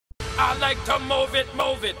I like to move it,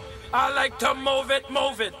 move it. I like to move it,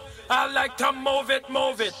 move it. I like to move it,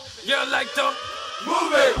 move it. You like to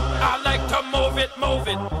move it. I like to move it, move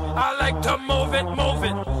it. I like to move it, move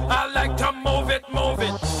it. I like to move it, move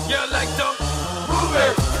it. You like to move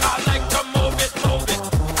it. I like to move it, move it.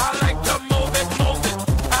 I like to move it, move it.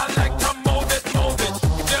 I like to move it, move it.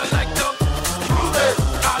 You like to move it.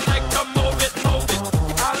 I like to move it, move it.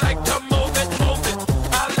 I like to move it, move it.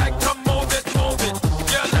 I like to move it, move it.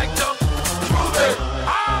 You like to move it.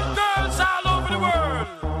 All girls all over the world.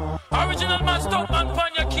 Original man, stop man,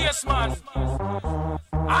 on your case, man.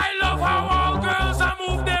 I love how all girls are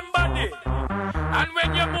move them body. And when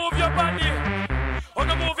you move your body, oh,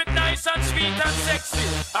 you move it nice and sweet and sexy.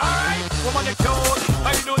 Alright, woman, you cute.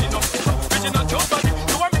 I don't need no original cute body.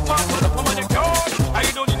 You want me part for the woman, you cute. I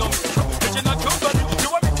don't need no original cute body. You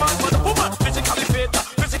want me part for the woman, physically fit,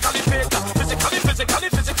 physically fit, physically.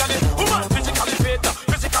 Woman, physically fit,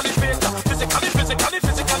 physically fit,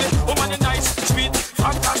 physically. Woman, you nice, sweet,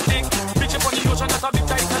 fantastic. Bitch up on the ocean, that's a big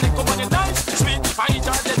Titanic. Woman, you nice, sweet, fine,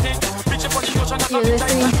 energetic. Bitch up on the ocean, that's a big Titanic. You're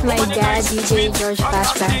listening to my dad, DJ George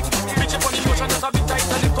Flashback. Bitch up on the ocean, that's a big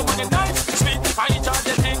Titanic. Woman, you nice, sweet, fine,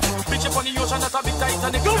 energetic. Bitch up on the ocean, that's a big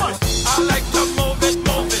Titanic. Woman, I like to move it,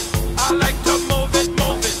 move it. I like to move it,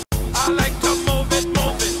 move it. I like to move it,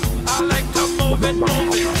 move it. I like to move it,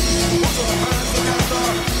 move it. Put your hands together.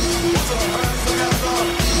 Put your hands together.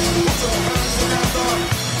 Put your hands together.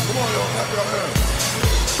 Come on, y'all, clap your hands.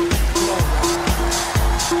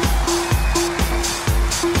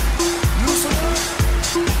 Loosen up.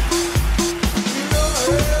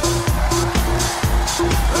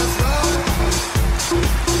 That's right.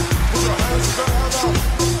 Put your hands together.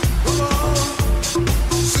 Come on.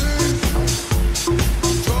 See.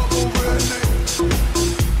 Trouble with me.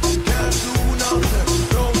 Can't do nothing.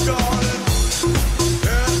 No, darling.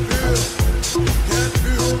 Can't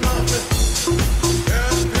feel nothing.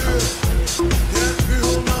 Can't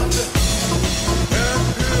feel nothing.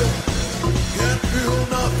 Can't feel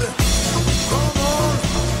nothing. Come on.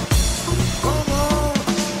 Come on.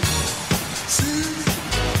 See.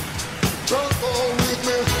 Trouble with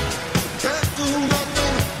me. Can't do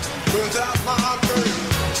nothing without my brain.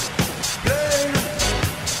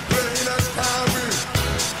 Plain as can be.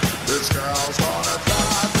 This girl's gonna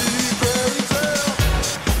drive me crazy.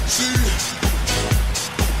 See,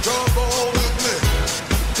 trouble with me.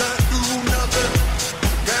 Can't do nothing.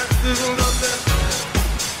 Can't do nothing.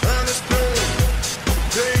 And it's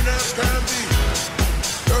plain as can be.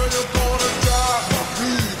 Girl, you're gonna drive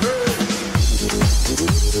me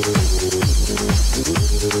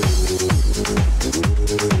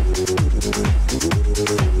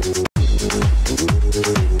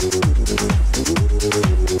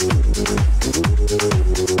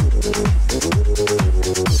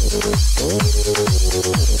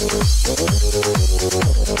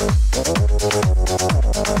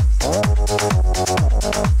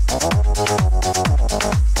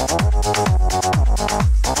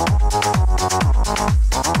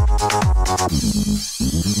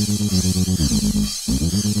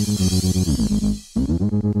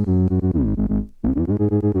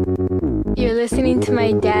You're listening to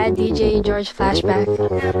my dad, DJ George Flashback.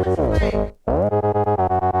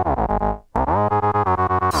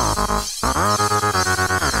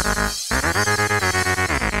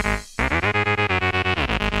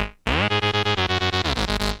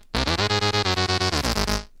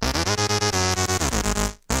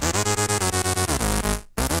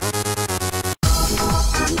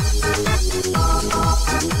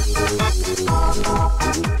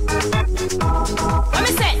 Let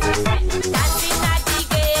me say, dancing at the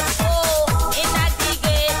gate, oh, in at the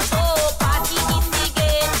gate, oh,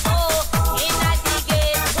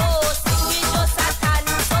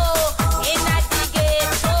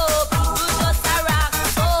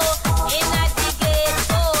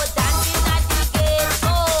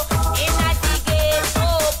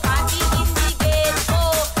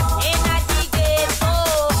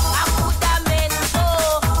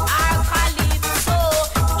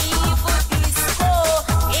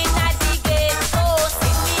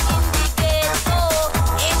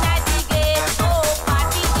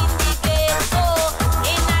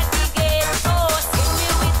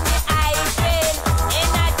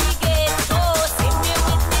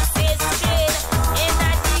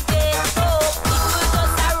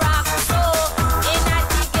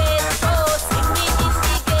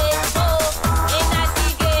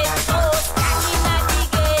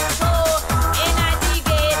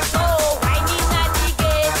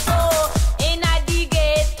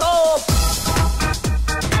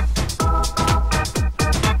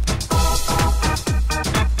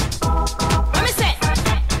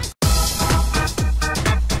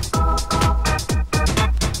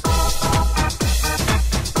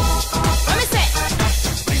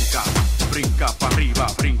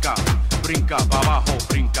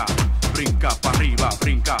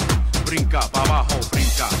 brinca, pa' abajo,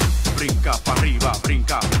 brinca, brinca, pa' arriba,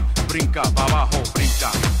 brinca, brinca, pa' abajo,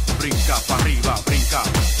 brinca, brinca, pa' arriba, brinca,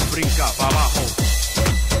 brinca, pa' abajo.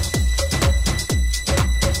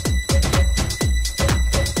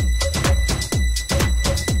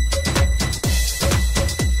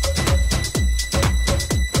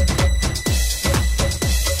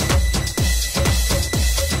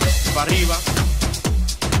 Pa' arriba,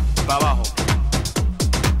 pa' abajo,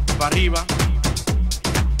 pa' arriba,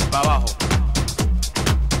 pa' abajo,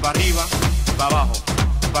 pa' arriba, pa' abajo,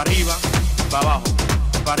 pa' arriba, pa' abajo,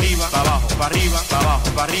 pa' arriba, pa' abajo, pa' arriba, pa'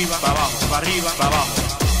 abajo, pa' arriba, pa' abajo, pa' arriba, pa' abajo.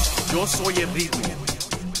 Yo soy el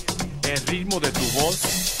ritmo de tu voz,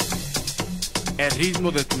 el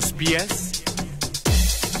ritmo de tus pies,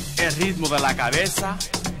 el ritmo de la cabeza,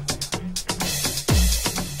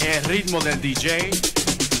 el ritmo del DJ.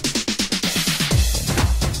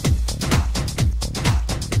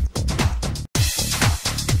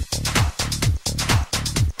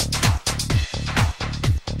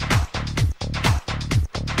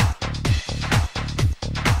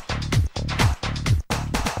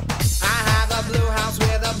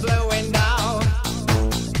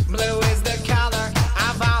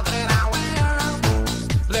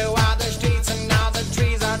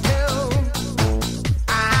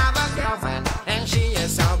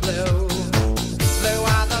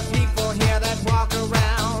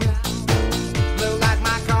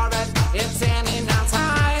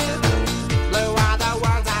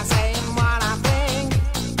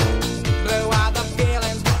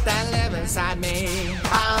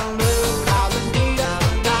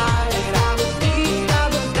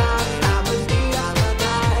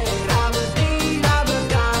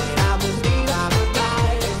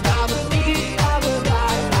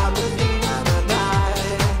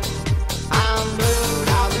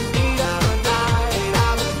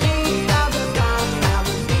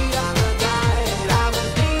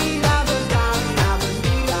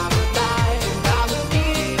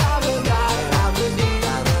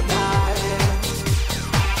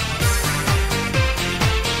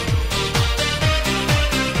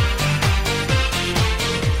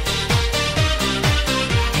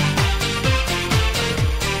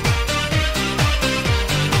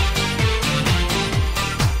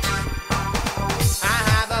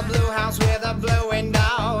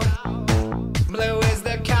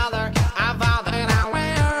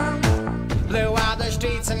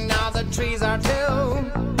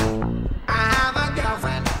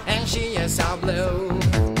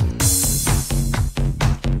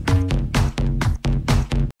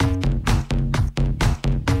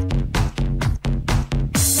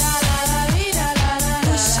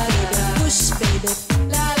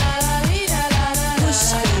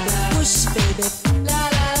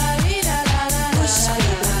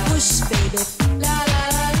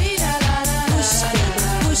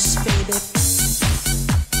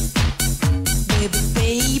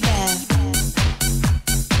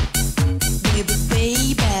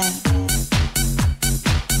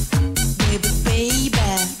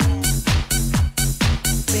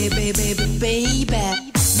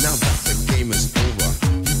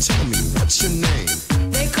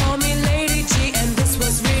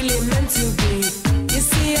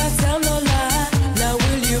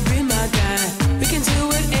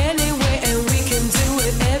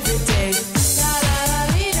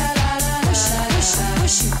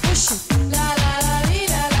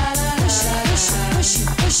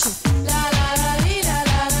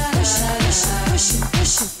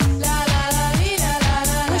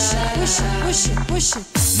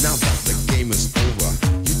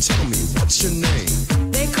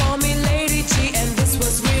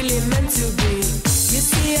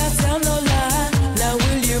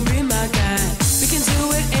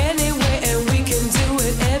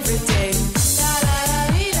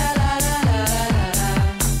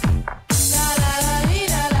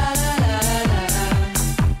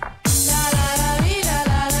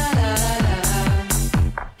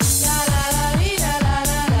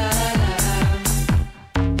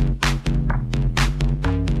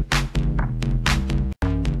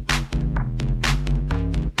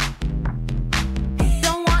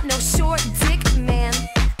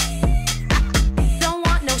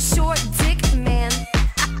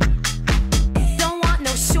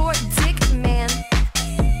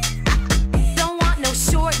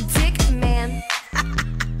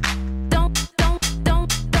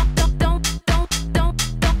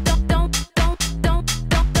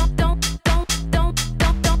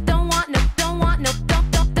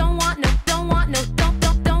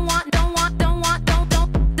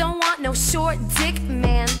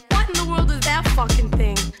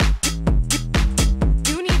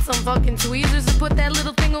 fucking tweezers to put that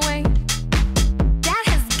little thing away? That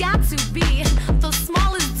has got to be the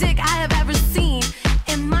smallest dick I have ever seen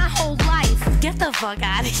in my whole life. Get the fuck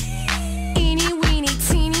out of here. Eeny weeny,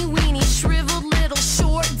 teeny weeny, shriveled little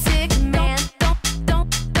short dick man. Don't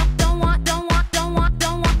want.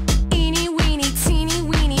 Eeny weeny, teeny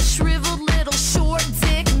weeny, shriveled little short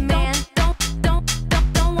dick man. Don't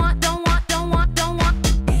want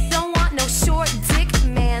no short dick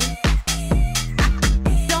man.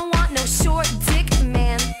 Don't want no short dick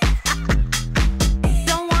man.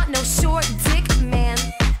 Don't want no short dick man.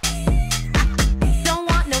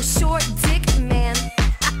 Don't want no short dick man.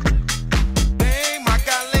 Vem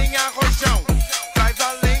Magalenha Rojão, traz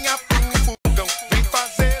a lenha pro fogão, vem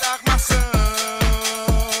fazer armação.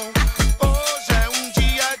 Hoje é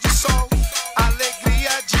dia de sol,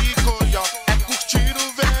 alegria de coió, é curtir o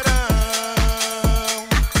verão.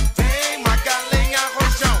 Vem Magalenha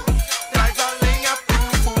Rojão, traz a lenha pro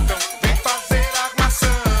fogão, vem fazer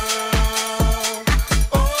armação.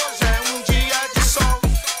 Hoje é dia de sol,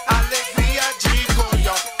 alegria de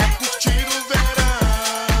coió, é curtir o verão.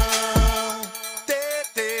 Tê,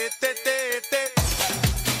 tê, tê, tê, tê.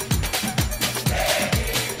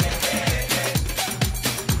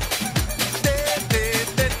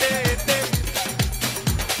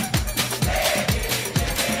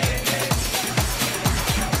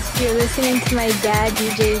 You're listening to my dad,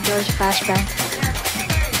 DJ George Flashback.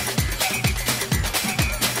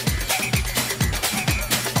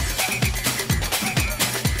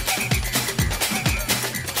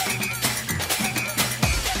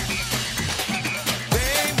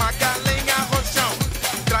 Vem Magalenha Rojão,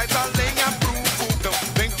 traz a lenha pro fogão,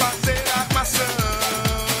 vem fazer armação.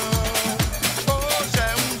 Hoje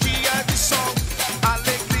é dia de sol,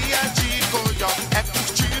 alegria de coió, é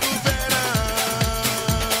curtir o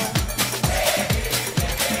verão.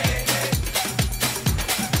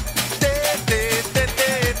 Tê, tê, tê,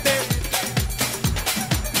 tê, tê.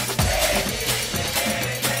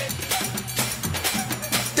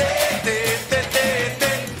 Tê, tê, tê, tê,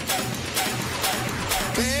 tê.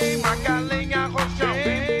 Vem Magalenha Rojão,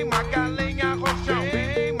 vem Magalenha Rojão,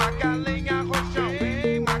 vem Magalenha Rojão,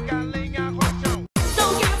 vem Magalenha Rojão.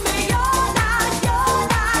 Don't give me your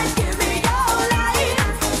life, give me your life.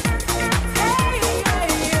 Hey, hey,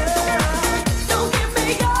 yeah. Don't give me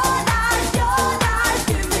your life,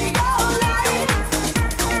 give me your life.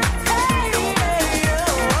 Hey, hey,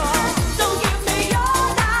 yeah. Don't give me your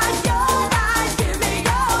life, give me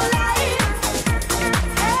your life.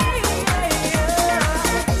 Hey, hey,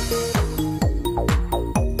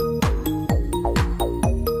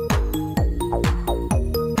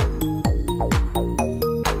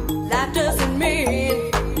 Life doesn't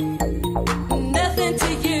mean nothing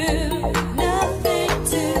to you, nothing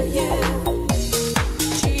to you.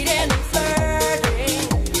 Cheating and flirting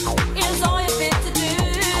is all you're fit to do.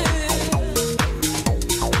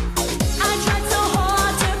 I tried so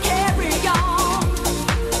hard to carry on,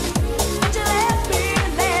 but you left me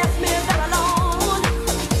very alone.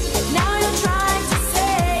 Now you're trying to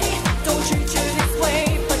say, don't treat you this way,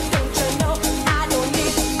 but don't you know I don't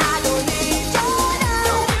need your love.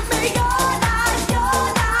 Don't give me your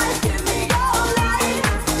life, give me your life.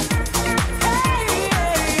 Hey,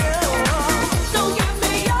 hey, yeah. Don't give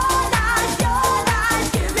me your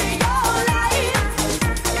life, give me your life.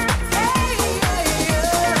 Hey, hey,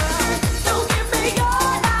 yeah. Don't give me your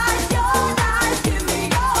life, give me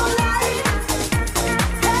your life.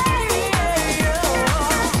 Hey, hey,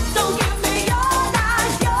 yeah. Don't give me your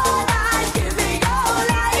life, give me your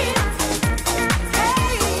life.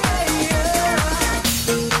 Hey,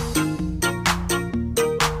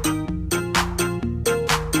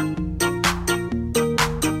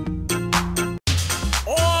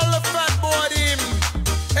 All the fat boy him,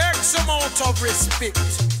 X amount of respect.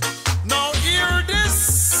 Now hear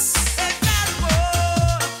this.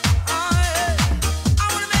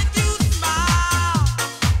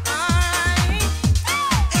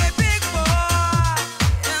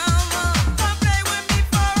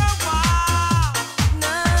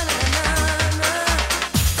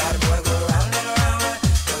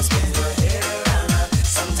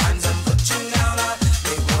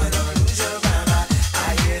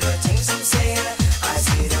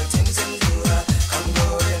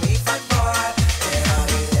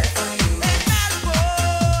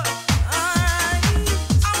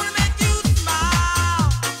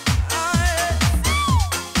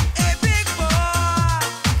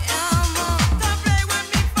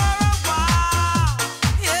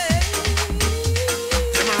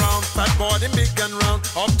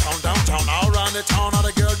 Uptown, downtown, all around the town, all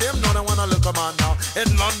the girl, them know they wanna look 'em on now. In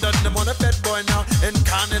London, they want a fat boy now. In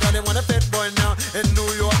Canada, they want a fat boy now. In New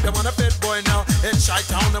York, they want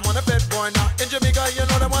Chi-town, them want a pet boy now. In Jamaica, you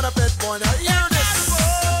know them want a pet boy now. Hear this.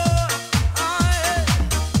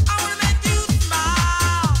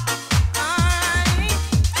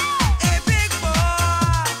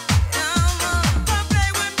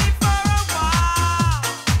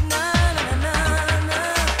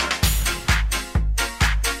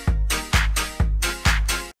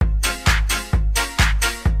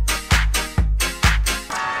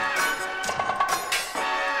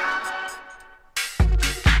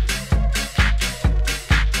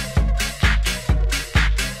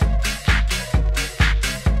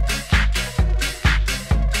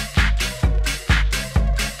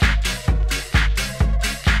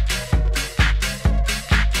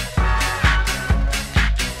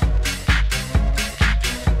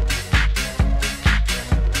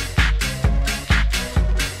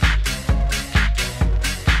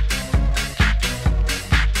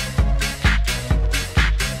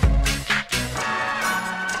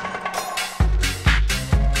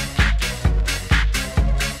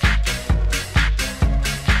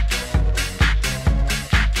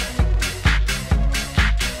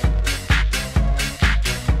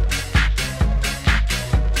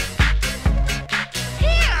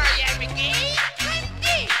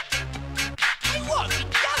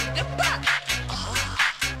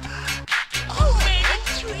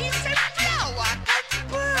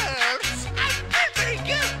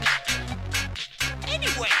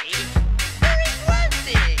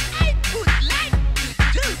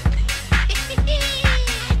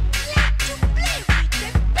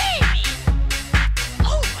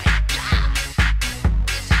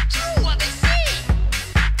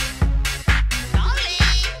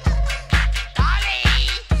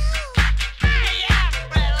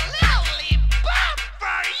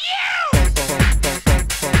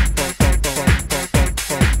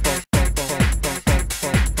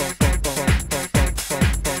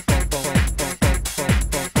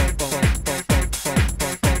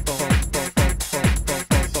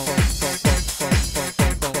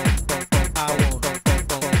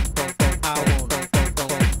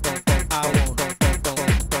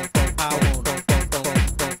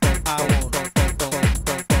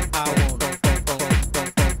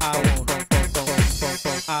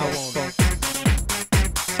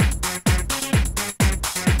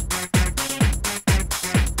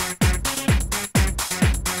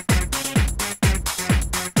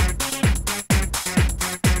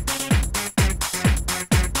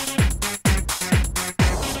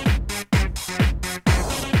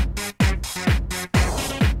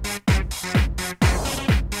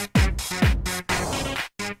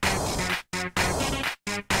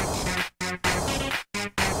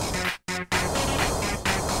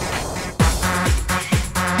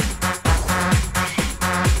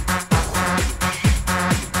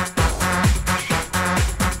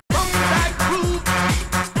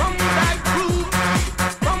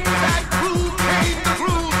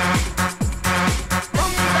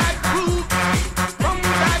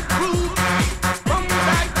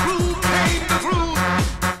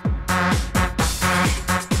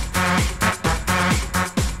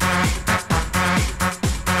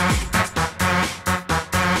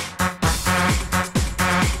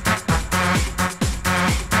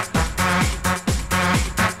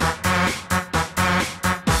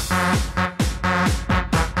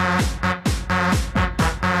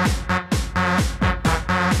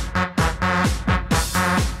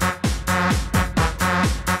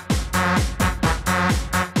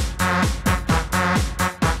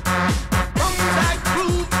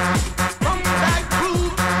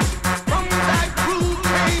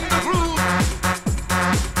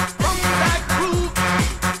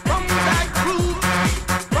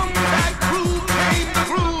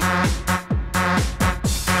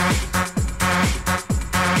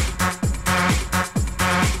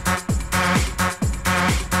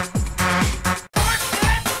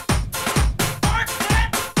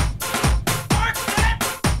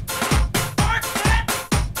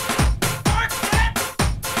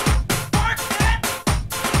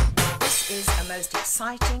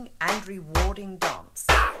 exciting and rewarding dance.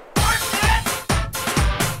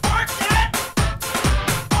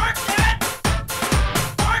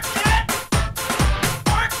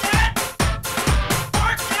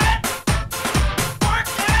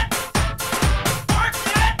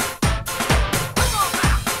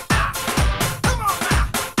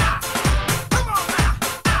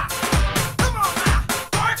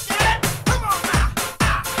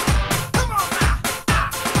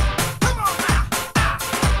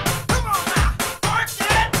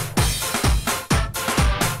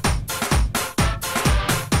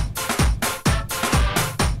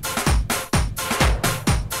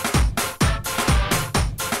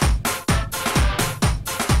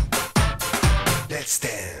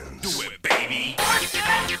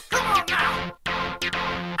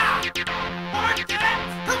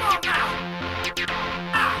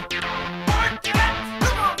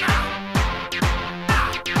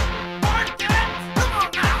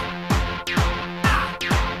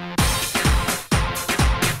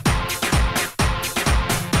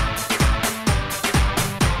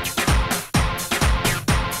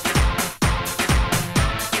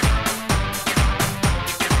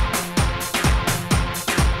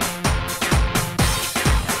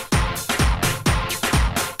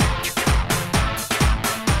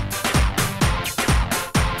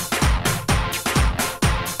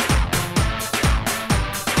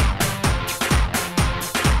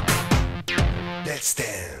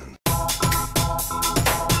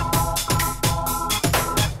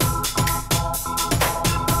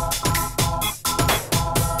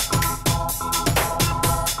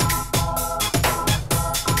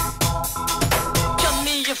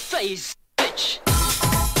 face, bitch.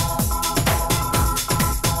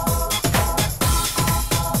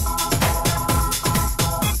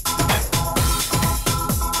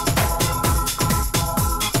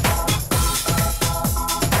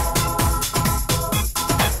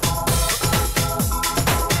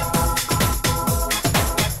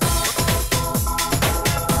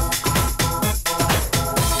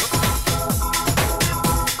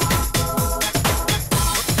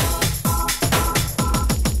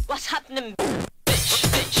 What's happening? Bitch,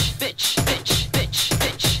 bitch, bitch, bitch, bitch,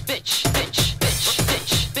 bitch, bitch, bitch, bitch,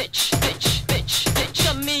 bitch, bitch, bitch, bitch, bitch.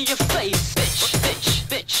 Show me your face, bitch, bitch,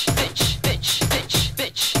 bitch, bitch, bitch, bitch,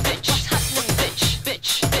 bitch, bitch. What's happening? Bitch, bitch,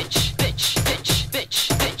 bitch, bitch, bitch, bitch,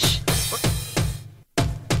 bitch.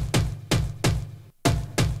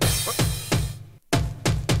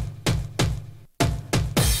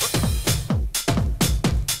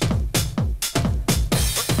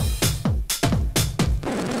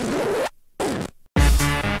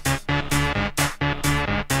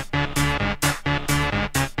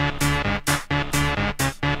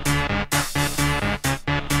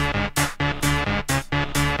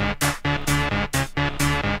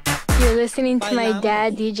 You're listening to my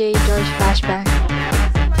dad, DJ George Flashback.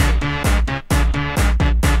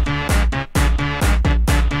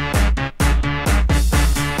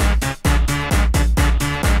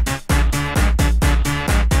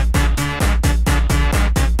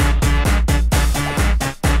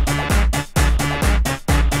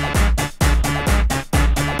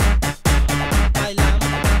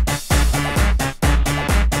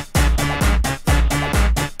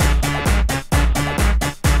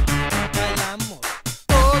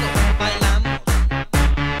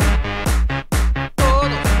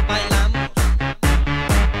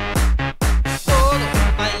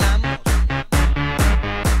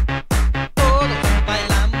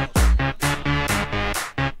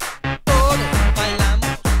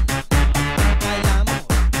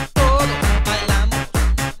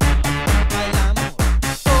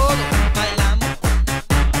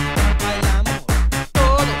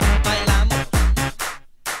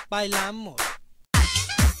 Bailamos.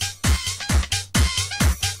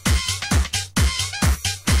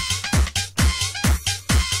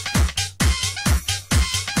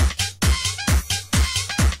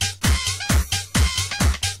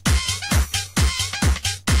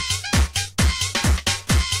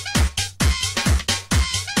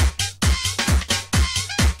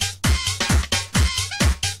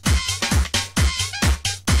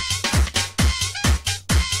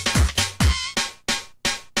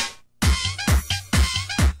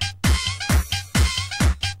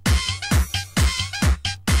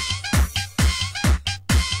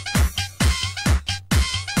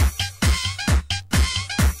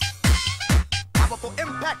 Powerful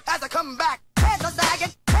impact as I come back. Heads are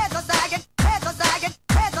sagging, heads are sagging, heads are sagging,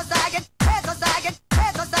 heads are sagging, heads are sagging,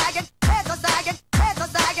 heads are sagging, heads are sagging, heads are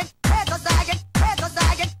sagging, heads are sagging, heads are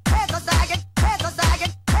sagging, heads are sagging, heads are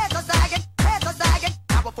sagging, heads are sagging, heads are sagging.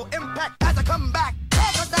 Powerful impact as I come back.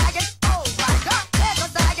 Heads are sagging, oh my God. Heads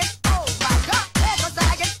are sagging, oh my God. Heads are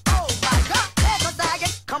sagging, oh my God. Heads are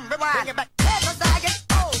sagging. Come rewind, bring it back. Heads are sagging,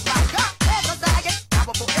 oh my God. Heads are sagging.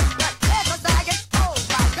 Powerful impact. Heads are sagging, oh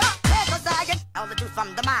my God. Heads are sagging. All the truth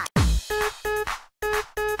from the mind.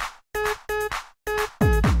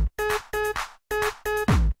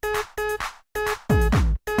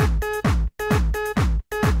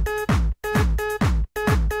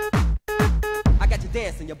 I got you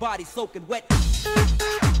dancing, your body soaking wet.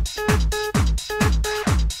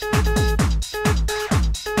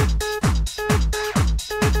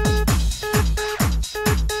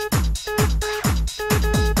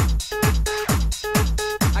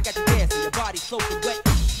 I got you dancing, your body soaking wet.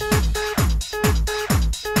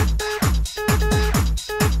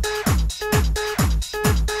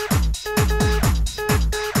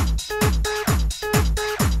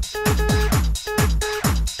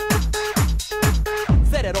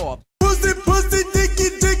 Set it off. Pussy, pussy, dicky,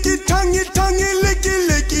 dicky, tongue it,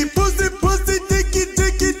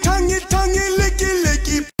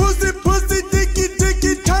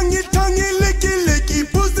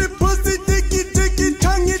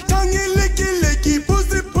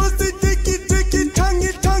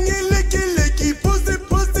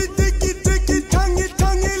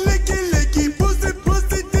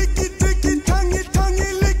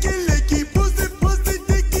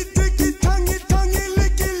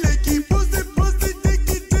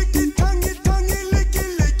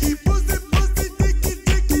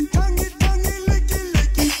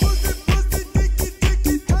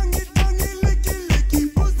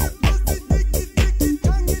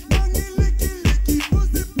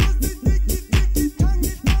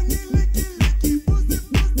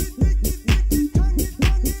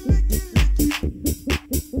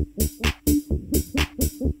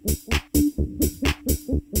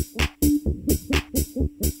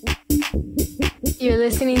 You're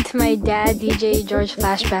listening to my dad, DJ George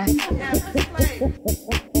Flashback.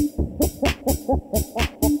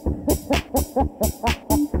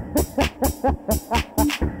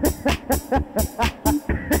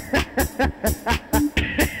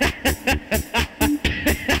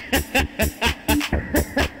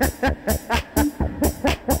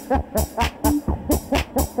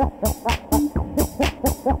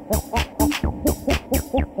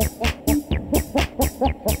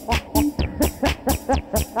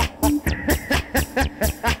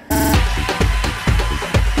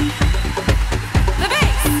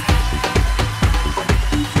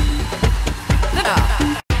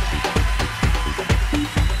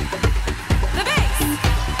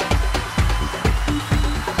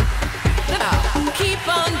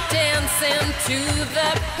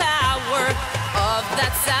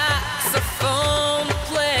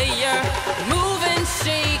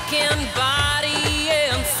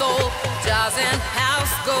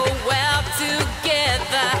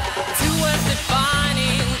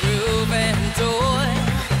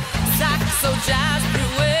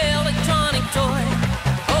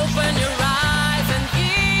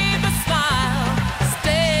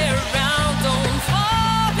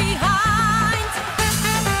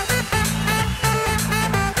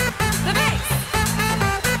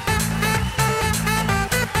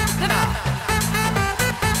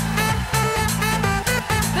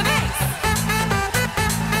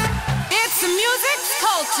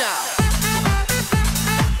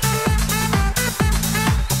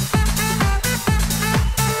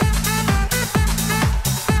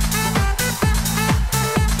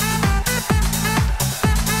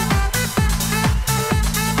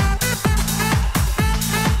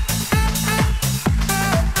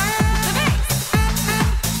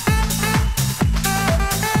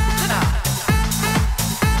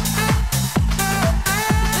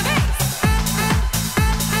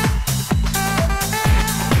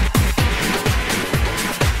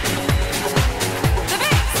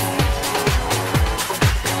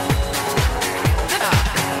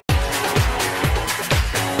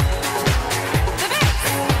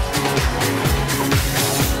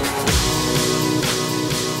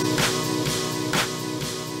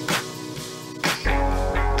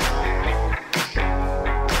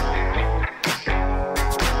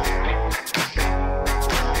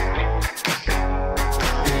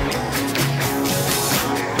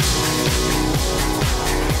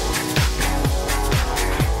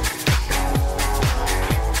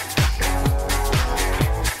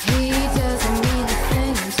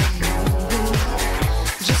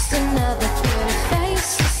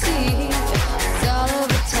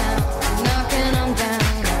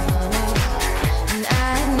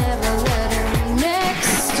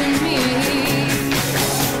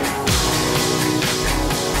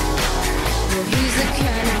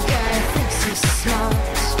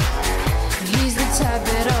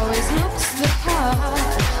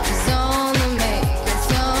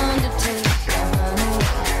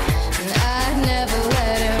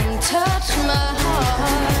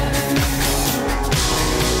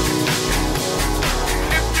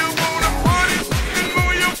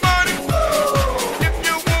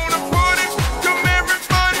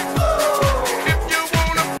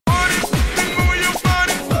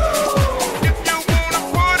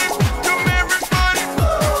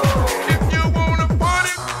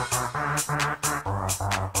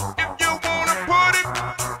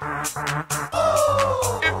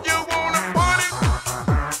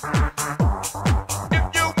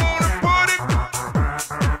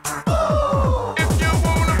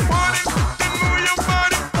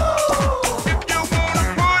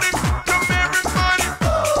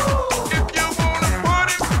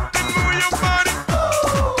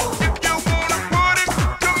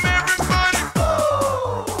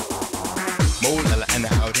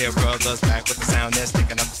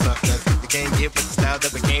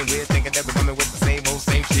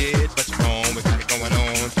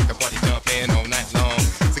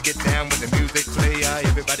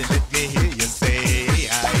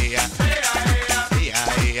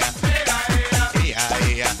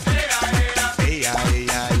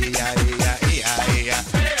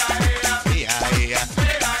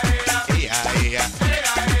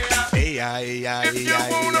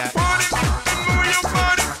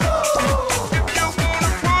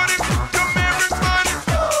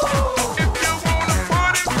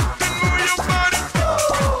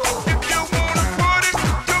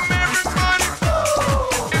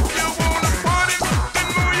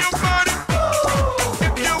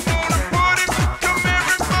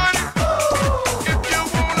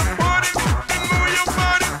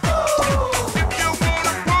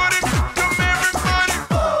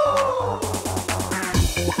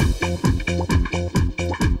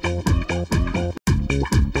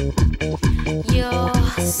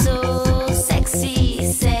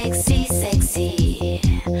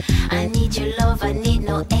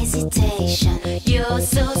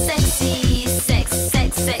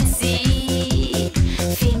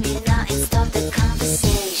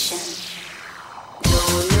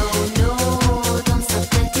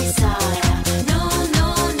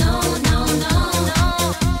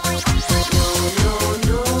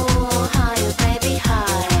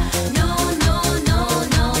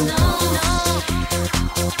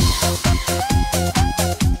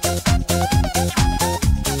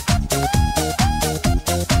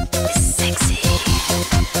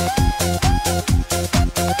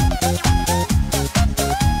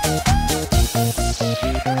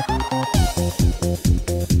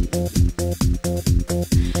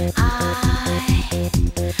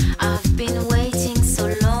 I've been waiting so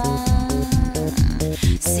long,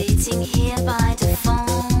 sitting here by the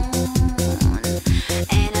phone,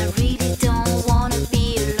 and I really don't wanna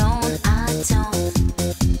be alone.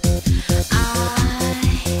 I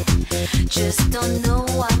just don't know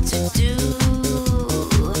what to do.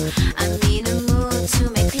 I'm in a mood to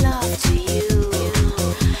make love to you,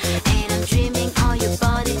 and I'm dreaming on your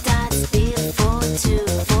body that's built for two,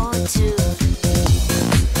 for two.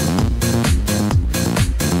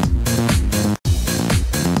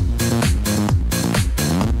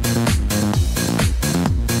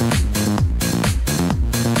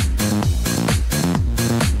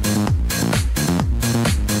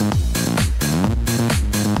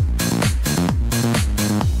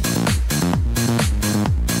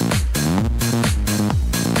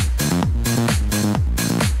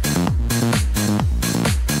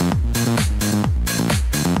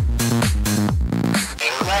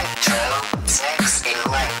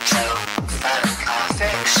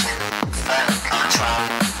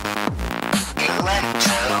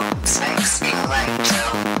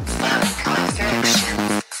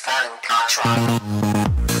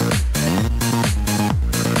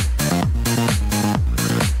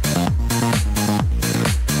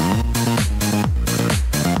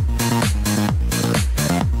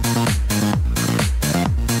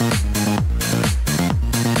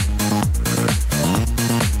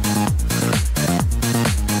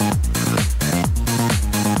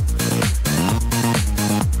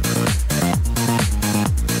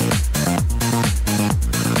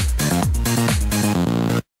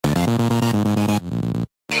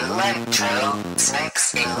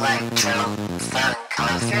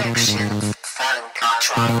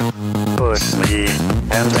 Push me,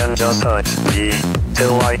 and then just touch me,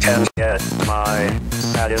 till I can get my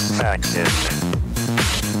satisfaction.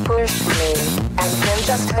 Push me, and then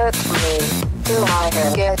just hurt me, till I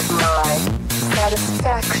can get my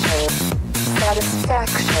satisfaction.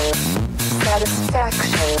 Satisfaction.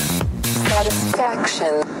 Satisfaction.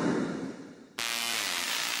 Satisfaction.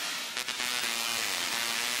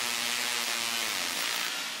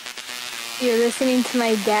 You're listening to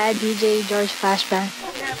my dad, DJ George Flashback.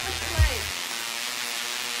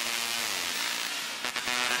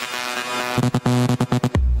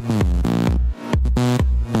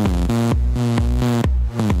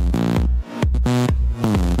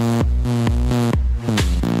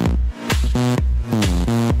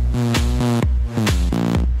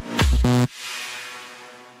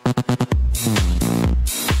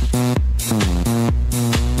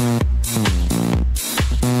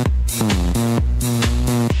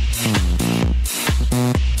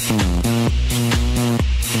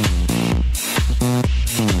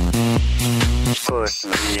 Push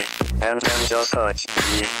me, and then just touch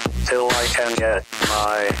me, till I can get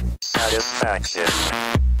my satisfaction.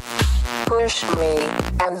 Push me,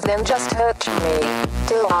 and then just hurt me,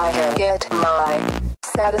 till I can get my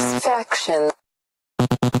satisfaction.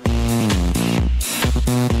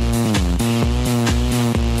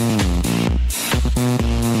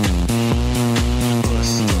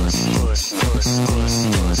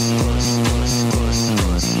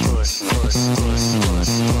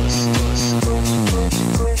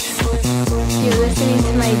 You're listening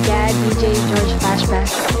to my dad, DJ George Flashback.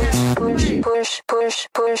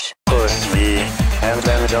 Push. Push me, and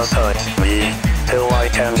then just touch me, till I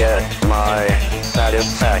can get my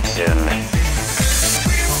satisfaction.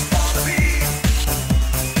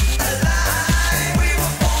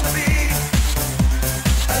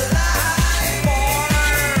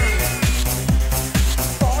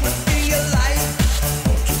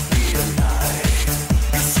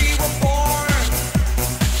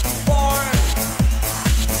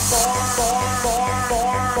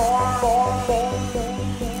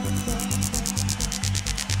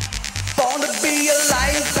 Born to be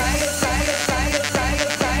alive.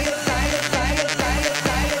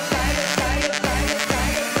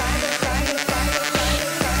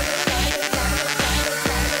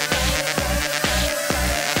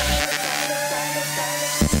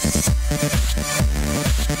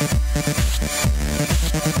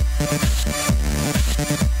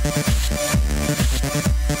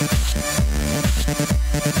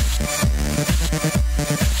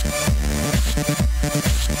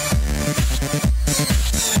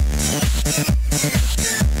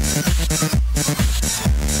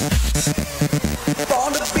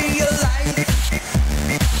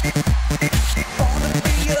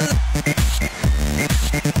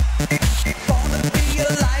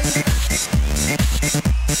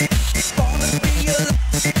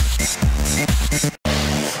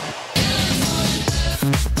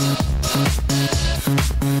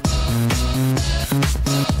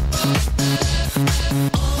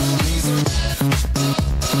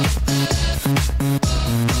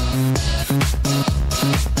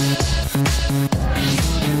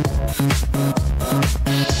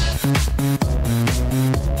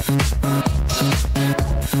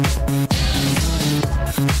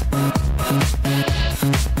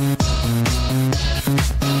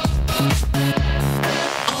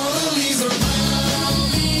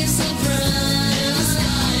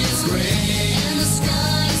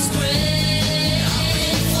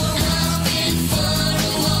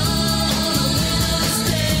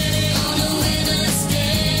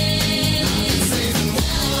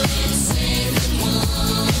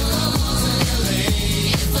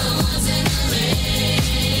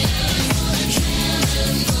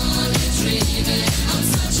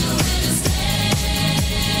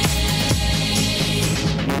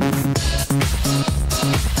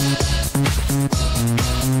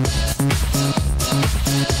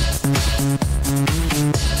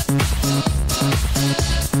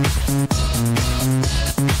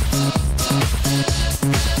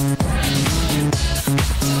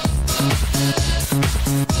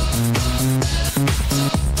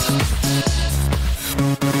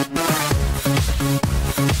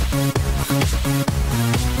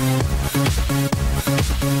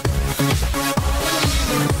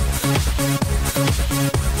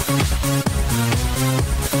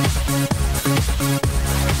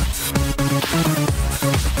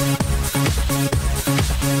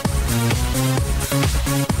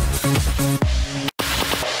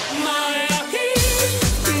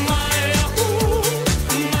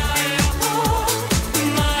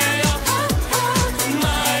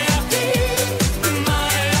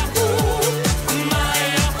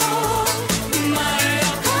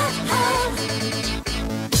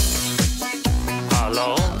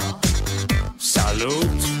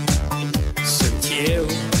 Salut, sunt eu,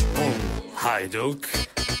 un haiduc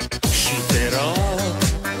și te rog,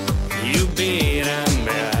 iubirea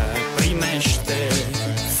mea, primește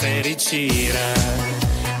fericirea.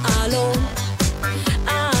 Alo,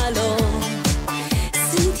 alo,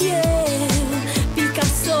 sunt eu,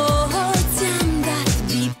 Picasso, ți-am dat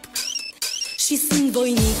bip și sunt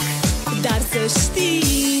voinic, dar să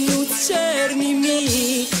știi, nu-ți cer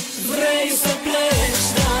nimic. Vrei să pleci,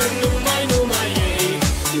 dar numai ei,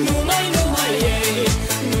 numai ei,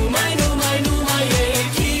 numai ei,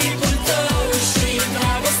 chipul tău și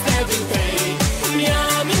dragostea din tăi,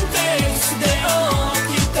 mi-amintesc de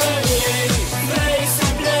ochii tăi. Vrei să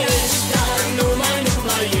pleci, dar numai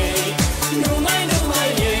ei, numai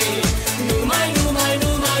ei,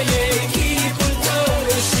 numai ei, chipul tău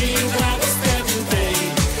și dragostea din tăi,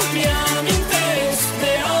 mi-amintesc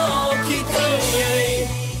de ochii tăi.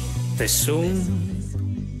 Te sun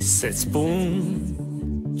să-ți spun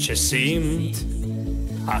ce simt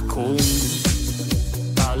acum.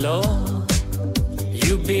 Alo,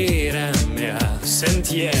 iubirea mea, sunt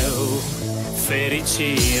eu,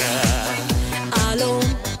 fericirea. Alo,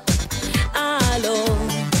 alo,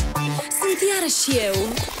 sunt iarăși eu,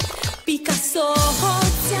 Picasso,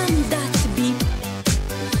 ți-am dat bip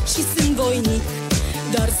și sunt voinic,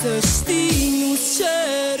 dar să știi, nu-ți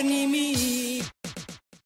cer nimic.